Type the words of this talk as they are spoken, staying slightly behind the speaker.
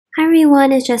Hi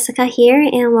everyone, it's Jessica here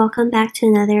and welcome back to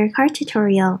another card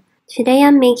tutorial. Today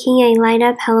I'm making a light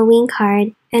up Halloween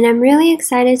card and I'm really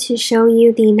excited to show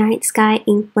you the night sky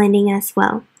ink blending as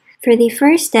well. For the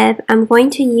first step, I'm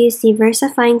going to use the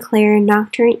VersaFine Clair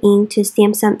Nocturne ink to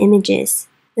stamp some images.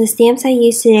 The stamps I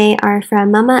use today are from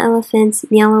Mama Elephant's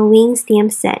Meowlloween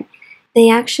stamp set. They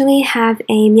actually have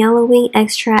a Meowlloween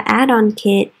extra add-on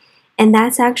kit and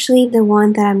that's actually the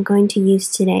one that I'm going to use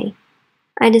today.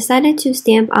 I decided to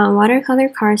stamp on watercolor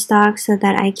cardstock so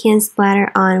that I can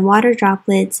splatter on water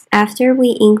droplets after we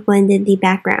ink blended the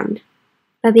background.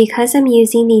 But because I'm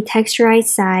using the texturized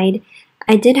side,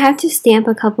 I did have to stamp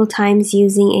a couple times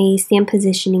using a stamp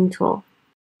positioning tool.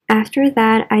 After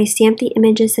that, I stamped the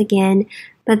images again,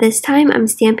 but this time I'm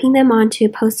stamping them onto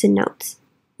post-it notes.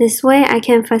 This way I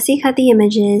can fussy cut the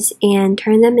images and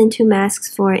turn them into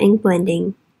masks for ink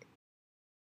blending.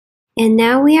 And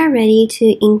now we are ready to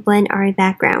ink blend our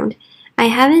background. I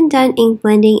haven't done ink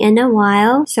blending in a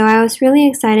while, so I was really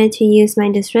excited to use my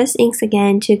distress inks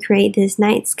again to create this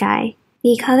night sky.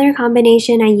 The color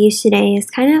combination I used today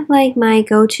is kind of like my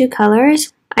go-to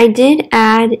colors. I did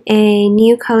add a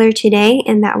new color today,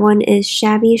 and that one is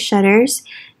Shabby Shutters.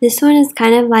 This one is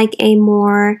kind of like a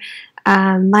more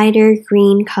lighter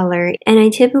green color, and I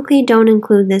typically don't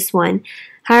include this one.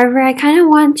 However, I kind of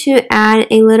want to add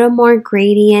a little more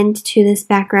gradient to this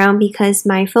background because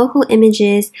my focal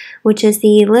images, which is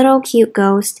the little cute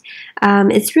ghost,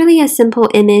 it's really a simple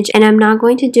image and I'm not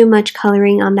going to do much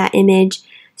coloring on that image.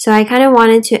 So I kind of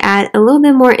wanted to add a little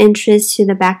bit more interest to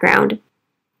the background.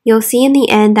 You'll see in the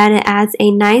end that it adds a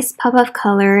nice pop of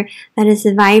color that is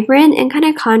vibrant and kind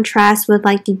of contrasts with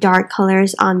like the dark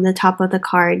colors on the top of the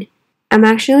card. I'm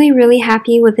actually really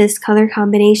happy with this color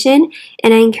combination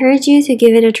and I encourage you to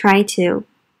give it a try too.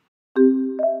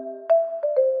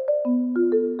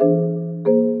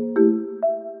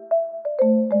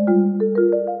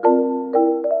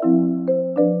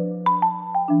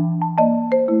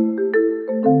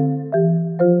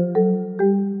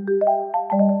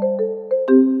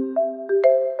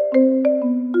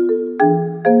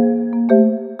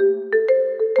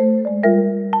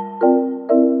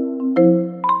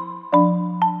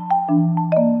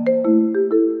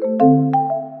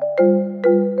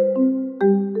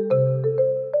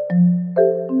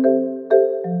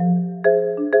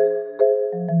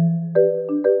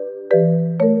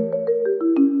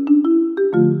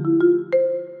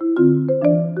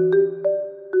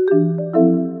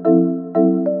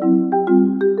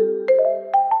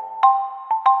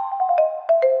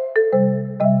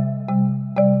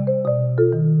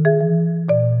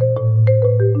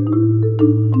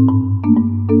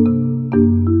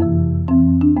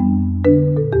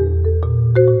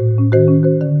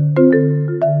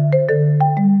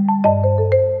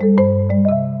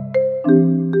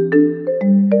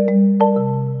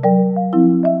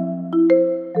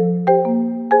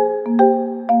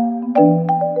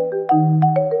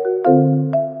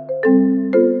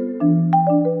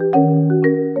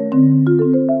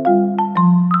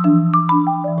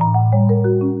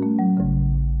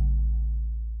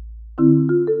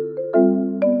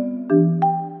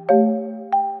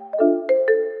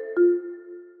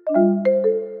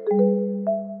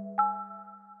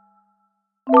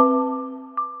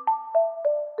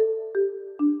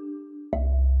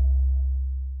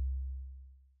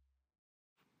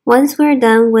 Once we're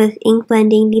done with ink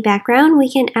blending the background, we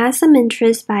can add some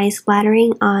interest by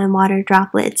splattering on water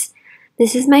droplets.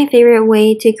 This is my favorite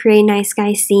way to create night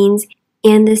sky scenes,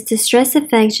 and this distress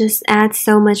effect just adds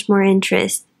so much more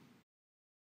interest.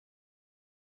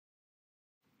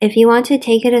 If you want to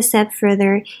take it a step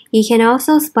further, you can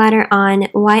also splatter on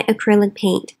white acrylic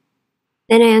paint.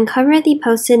 Then I uncovered the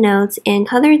post-it notes and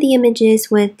colored the images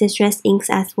with distress inks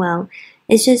as well.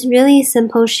 It's just really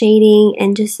simple shading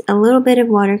and just a little bit of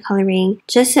watercoloring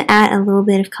just to add a little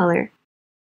bit of color.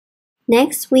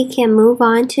 Next, we can move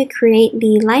on to create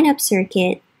the light up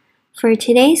circuit. For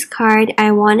today's card,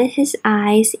 I wanted his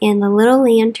eyes and the little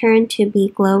lantern to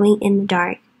be glowing in the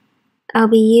dark. I'll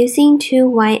be using 2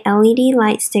 white LED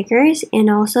light stickers and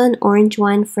also an orange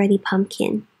one for the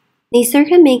pumpkin. The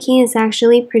circuit making is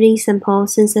actually pretty simple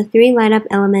since the 3 light up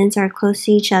elements are close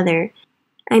to each other.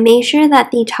 I made sure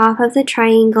that the top of the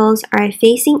triangles are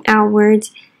facing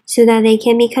outwards so that they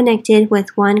can be connected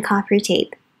with one copper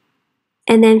tape.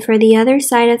 And then for the other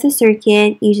side of the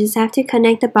circuit, you just have to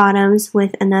connect the bottoms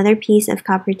with another piece of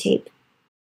copper tape.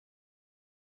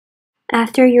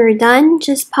 After you're done,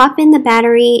 just pop in the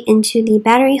battery into the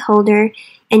battery holder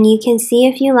and you can see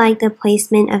if you like the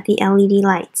placement of the LED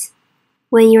lights.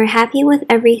 When you're happy with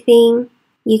everything,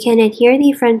 you can adhere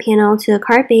the front panel to a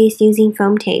card base using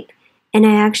foam tape. and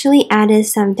I actually added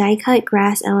some die-cut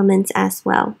grass elements as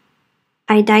well.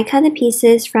 I die-cut the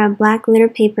pieces from black glitter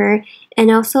paper and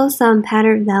also some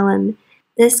patterned vellum.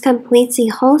 This completes the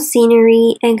whole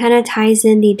scenery and kind of ties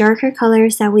in the darker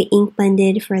colors that we ink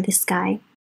blended for the sky.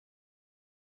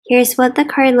 Here's what the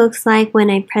card looks like when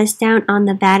I press down on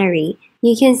the battery.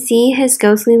 You can see his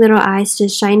ghostly little eyes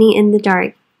just shining in the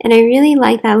dark, and I really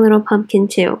like that little pumpkin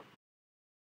too.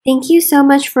 Thank you so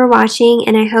much for watching,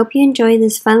 and I hope you enjoyed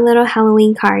this fun little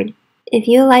Halloween card. If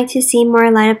you would like to see more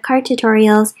light up card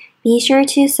tutorials, be sure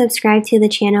to subscribe to the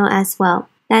channel as well.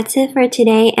 That's it for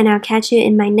today, and I'll catch you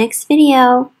in my next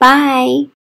video. Bye!